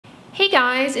Hey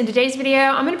guys, in today's video,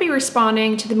 I'm going to be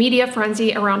responding to the media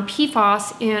frenzy around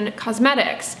PFAS in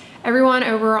cosmetics. Everyone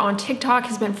over on TikTok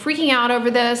has been freaking out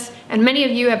over this, and many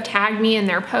of you have tagged me in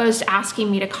their post asking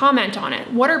me to comment on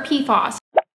it. What are PFAS?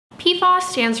 Pfas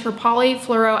stands for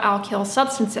polyfluoroalkyl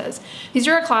substances. These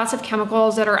are a class of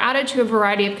chemicals that are added to a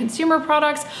variety of consumer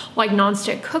products like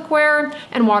nonstick cookware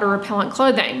and water-repellent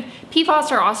clothing.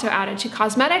 Pfas are also added to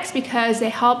cosmetics because they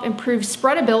help improve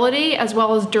spreadability as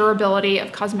well as durability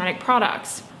of cosmetic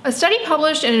products. A study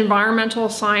published in Environmental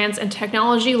Science and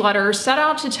Technology Letters set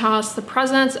out to test the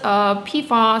presence of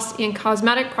PFAS in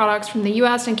cosmetic products from the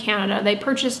US and Canada. They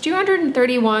purchased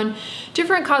 231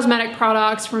 different cosmetic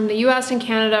products from the US and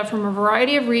Canada from a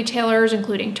variety of retailers,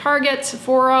 including Target,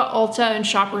 Sephora, Ulta, and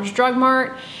Shoppers Drug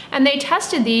Mart, and they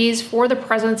tested these for the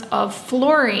presence of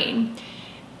fluorine.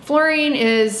 Fluorine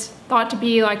is thought to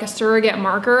be like a surrogate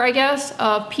marker, I guess,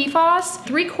 of PFAS.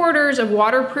 3/4 of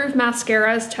waterproof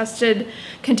mascaras tested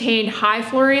contained high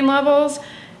fluorine levels,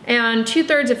 and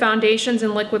 2/3 of foundations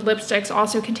and liquid lipsticks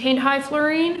also contained high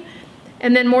fluorine.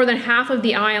 And then more than half of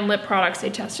the eye and lip products they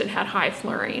tested had high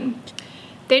fluorine.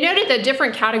 They noted that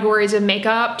different categories of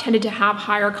makeup tended to have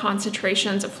higher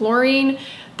concentrations of fluorine.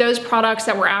 Those products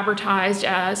that were advertised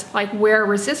as like wear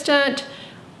resistant,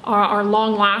 are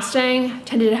long-lasting,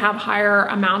 tended to have higher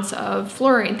amounts of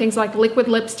fluorine. Things like liquid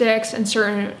lipsticks and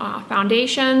certain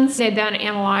foundations. They then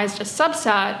analyzed a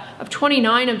subset of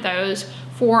 29 of those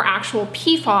for actual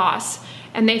PFAS,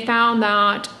 and they found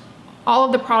that all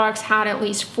of the products had at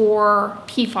least 4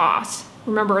 PFAS.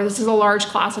 Remember, this is a large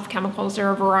class of chemicals. There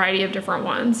are a variety of different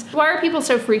ones. Why are people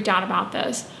so freaked out about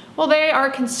this? Well, they are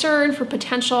concerned for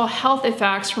potential health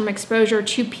effects from exposure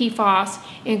to PFAS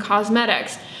in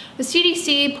cosmetics. The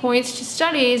CDC points to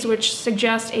studies which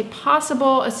suggest a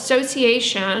possible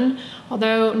association,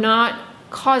 although not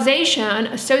causation,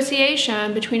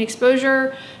 association between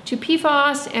exposure to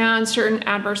PFAS and certain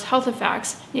adverse health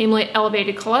effects, namely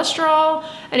elevated cholesterol,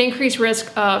 an increased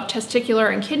risk of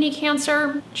testicular and kidney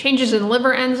cancer, changes in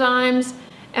liver enzymes,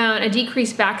 and a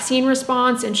decreased vaccine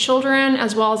response in children,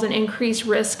 as well as an increased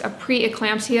risk of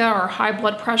preeclampsia or high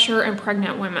blood pressure in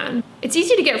pregnant women. It's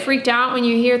easy to get freaked out when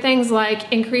you hear things like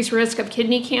increased risk of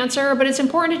kidney cancer, but it's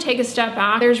important to take a step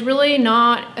back. There's really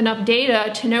not enough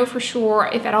data to know for sure,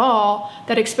 if at all,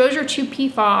 that exposure to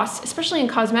PFAS, especially in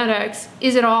cosmetics,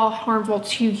 is at all harmful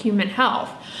to human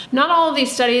health. Not all of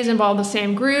these studies involve the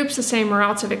same groups, the same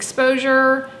routes of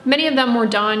exposure. Many of them were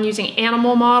done using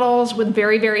animal models with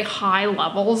very, very high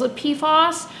levels of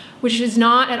PFAS, which is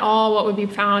not at all what would be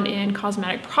found in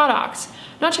cosmetic products.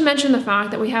 Not to mention the fact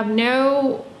that we have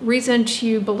no reason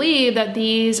to believe that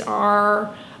these are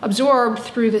absorbed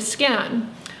through the skin.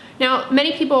 Now,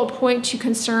 many people point to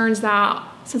concerns that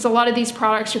since a lot of these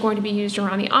products are going to be used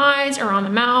around the eyes or on the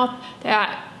mouth,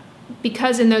 that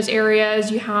because in those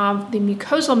areas you have the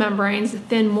mucosal membranes, the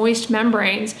thin moist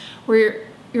membranes, where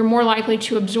you're more likely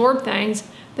to absorb things,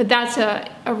 that's a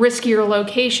riskier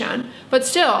location. But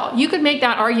still, you could make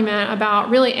that argument about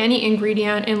really any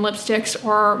ingredient in lipsticks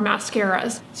or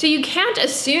mascaras. So you can't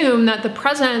assume that the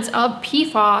presence of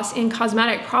PFAS in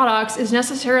cosmetic products is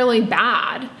necessarily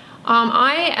bad.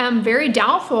 I am very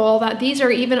doubtful that these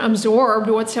are even absorbed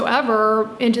whatsoever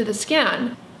into the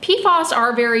skin. PFAS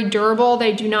are very durable,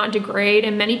 they do not degrade,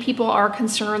 and many people are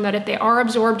concerned that if they are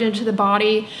absorbed into the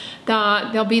body,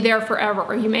 that they'll be there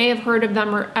forever. You may have heard of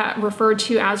them referred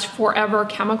to as forever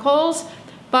chemicals,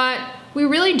 but we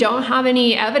really don't have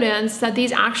any evidence that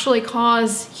these actually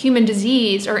cause human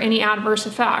disease or any adverse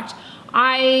effect.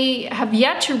 I have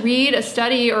yet to read a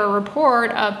study or a report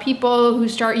of people who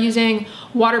start using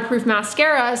waterproof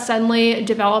mascara suddenly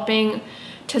developing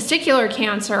testicular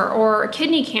cancer or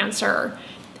kidney cancer.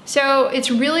 So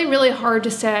it's really, really hard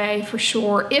to say for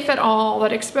sure, if at all,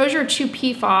 that exposure to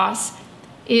PFAS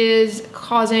is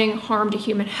causing harm to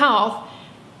human health,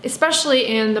 especially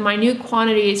in the minute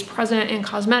quantities present in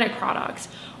cosmetic products.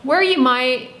 Where you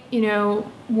might,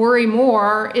 worry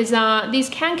more is that these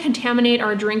can contaminate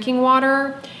our drinking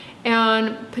water,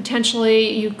 and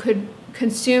potentially you could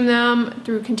consume them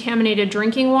through contaminated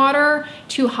drinking water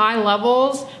to high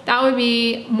levels. That would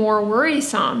be more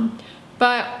worrisome.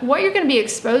 But what you're going to be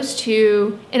exposed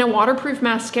to in a waterproof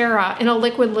mascara, in a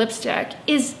liquid lipstick,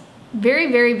 is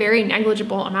very, very, very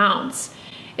negligible amounts.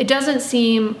 It doesn't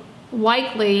seem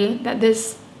likely that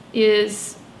this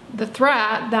is the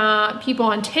threat that people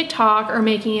on TikTok are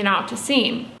making it out to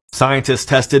seem. Scientists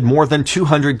tested more than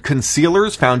 200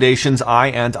 concealers, foundations, eye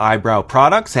and eyebrow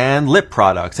products, and lip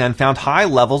products, and found high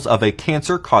levels of a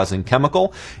cancer-causing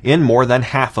chemical in more than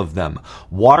half of them.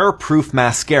 Waterproof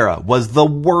mascara was the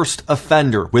worst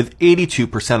offender, with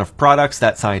 82% of products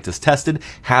that scientists tested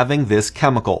having this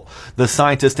chemical. The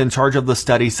scientist in charge of the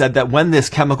study said that when this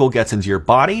chemical gets into your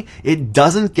body, it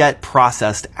doesn't get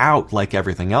processed out like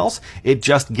everything else. It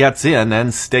just gets in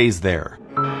and stays there.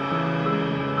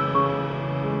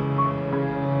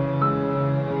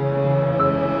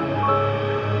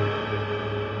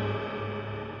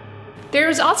 There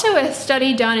was also a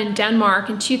study done in Denmark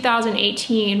in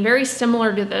 2018, very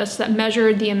similar to this, that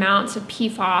measured the amounts of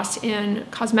Pfas in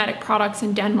cosmetic products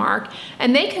in Denmark.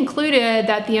 And they concluded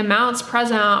that the amounts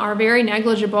present are very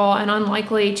negligible and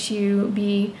unlikely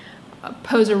to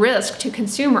pose a risk to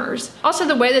consumers. Also,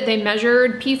 the way that they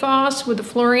measured Pfas with the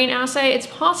fluorine assay, it's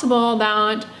possible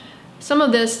that some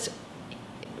of this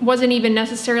wasn't even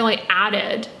necessarily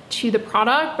added to the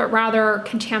product, but rather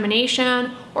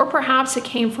contamination, or perhaps it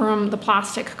came from the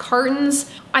plastic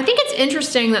cartons. I think it's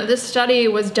interesting that this study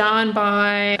was done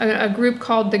by a group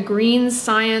called the Green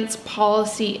Science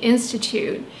Policy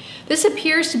Institute. This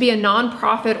appears to be a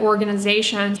nonprofit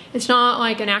organization. It's not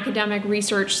like an academic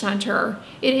research center.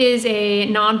 It is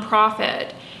a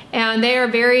nonprofit. And they are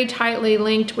very tightly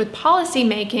linked with policy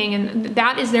making, and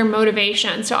that is their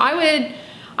motivation. So I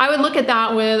would look at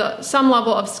that with some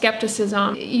level of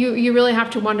skepticism. You really have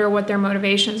to wonder what their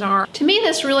motivations are. To me,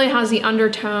 this really has the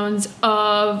undertones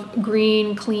of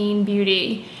green, clean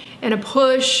beauty and a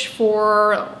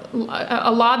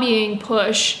lobbying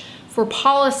push for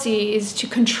policies to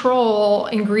control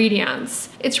ingredients.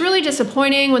 It's really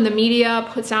disappointing when the media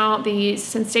puts out these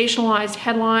sensationalized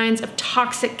headlines of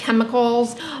toxic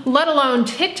chemicals, let alone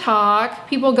TikTok,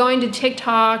 people going to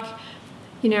TikTok,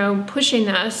 pushing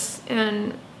this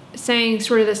and saying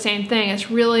sort of the same thing.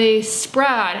 It's really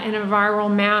spread in a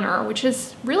viral manner, which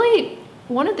is really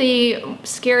one of the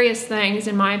scariest things,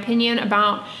 in my opinion,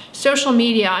 about social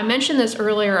media. I mentioned this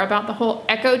earlier about the whole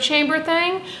echo chamber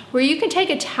thing, where you can take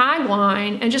a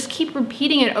tagline and just keep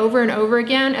repeating it over and over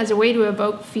again as a way to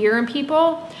evoke fear in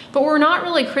people, but we're not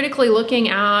really critically looking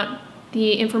at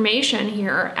the information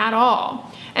here at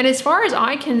all. And as far as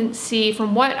I can see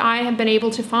from what I have been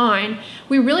able to find,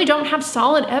 we really don't have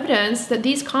solid evidence that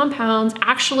these compounds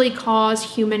actually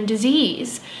cause human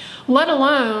disease, let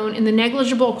alone in the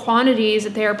negligible quantities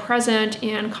that they are present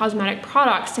in cosmetic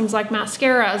products, things like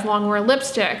mascaras, long-wear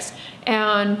lipsticks,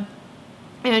 and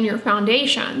your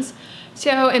foundations.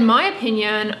 So in my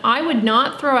opinion, I would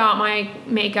not throw out my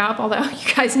makeup, although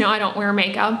you guys know I don't wear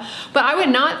makeup, but I would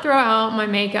not throw out my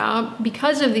makeup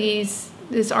because of this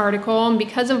article and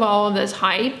because of all of this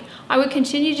hype. I would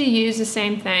continue to use the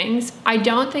same things. I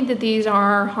don't think that these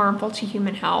are harmful to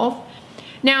human health.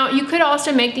 Now, you could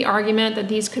also make the argument that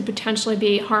these could potentially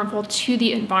be harmful to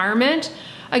the environment.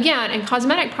 Again, in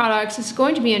cosmetic products, it's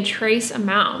going to be in trace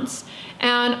amounts.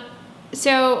 And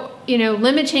so,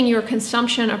 limiting your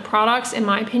consumption of products, in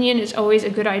my opinion, is always a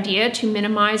good idea to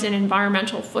minimize an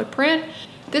environmental footprint.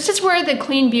 This is where the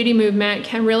clean beauty movement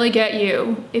can really get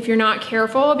you if you're not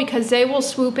careful, because they will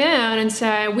swoop in and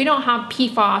say, we don't have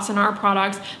PFAS in our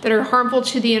products that are harmful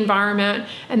to the environment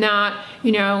and that,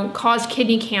 cause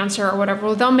kidney cancer or whatever.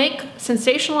 Well, they'll make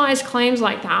sensationalized claims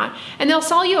like that, and they'll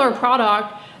sell you a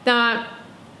product that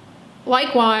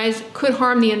likewise could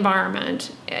harm the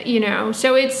environment,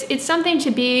 So it's something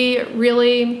to be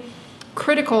really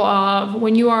critical of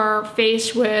when you are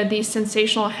faced with these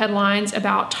sensational headlines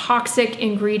about toxic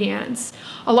ingredients.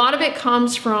 A lot of it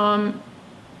comes from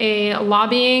a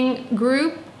lobbying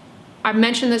group. I've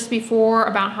mentioned this before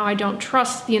about how I don't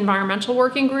trust the environmental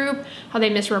working group, how they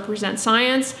misrepresent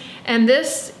science, and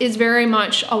this is very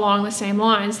much along the same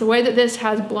lines. The way that this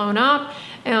has blown up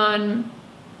and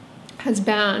has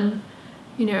been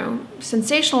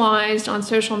sensationalized on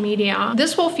social media.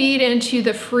 This will feed into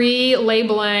the free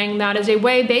labeling that is a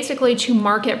way basically to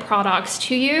market products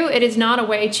to you. It is not a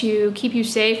way to keep you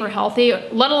safe or healthy,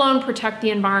 let alone protect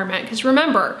the environment. Because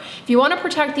remember, if you want to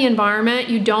protect the environment,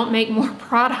 you don't make more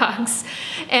products.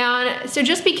 And so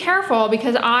just be careful,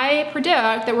 because I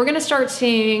predict that we're going to start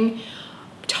seeing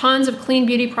tons of clean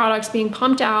beauty products being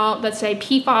pumped out that say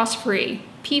PFAS free,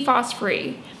 PFAS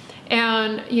free.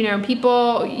 And,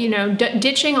 people,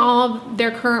 ditching all of their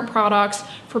current products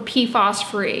for PFAS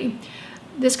free.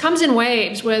 This comes in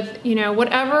waves with,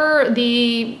 whatever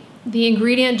the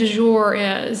ingredient du jour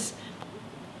is.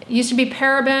 It used to be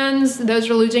parabens, those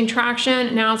are losing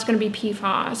traction, now it's going to be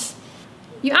PFAS.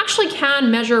 You actually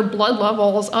can measure blood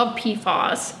levels of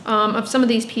PFAS, of some of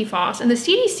these PFAS, and the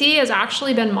CDC has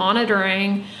actually been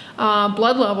monitoring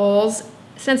blood levels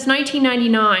since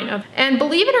 1999. And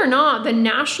believe it or not, the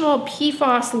national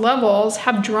PFAS levels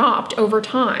have dropped over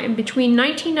time between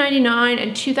 1999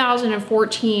 and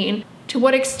 2014. To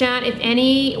what extent, if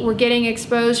any, we're getting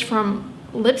exposed from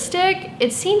lipstick,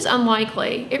 it seems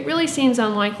unlikely. It really seems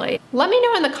unlikely. Let me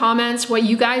know in the comments what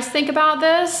you guys think about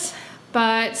this.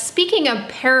 But speaking of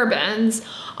parabens,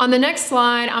 on the next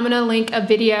slide, I'm gonna link a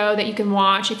video that you can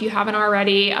watch if you haven't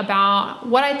already about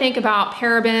what I think about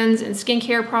parabens and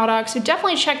skincare products. So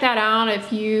definitely check that out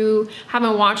if you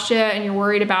haven't watched it and you're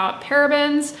worried about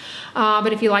parabens.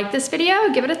 But if you like this video,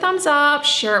 give it a thumbs up,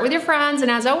 share it with your friends, and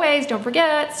as always, don't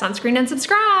forget, sunscreen and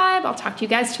subscribe. I'll talk to you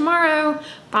guys tomorrow.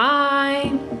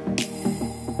 Bye.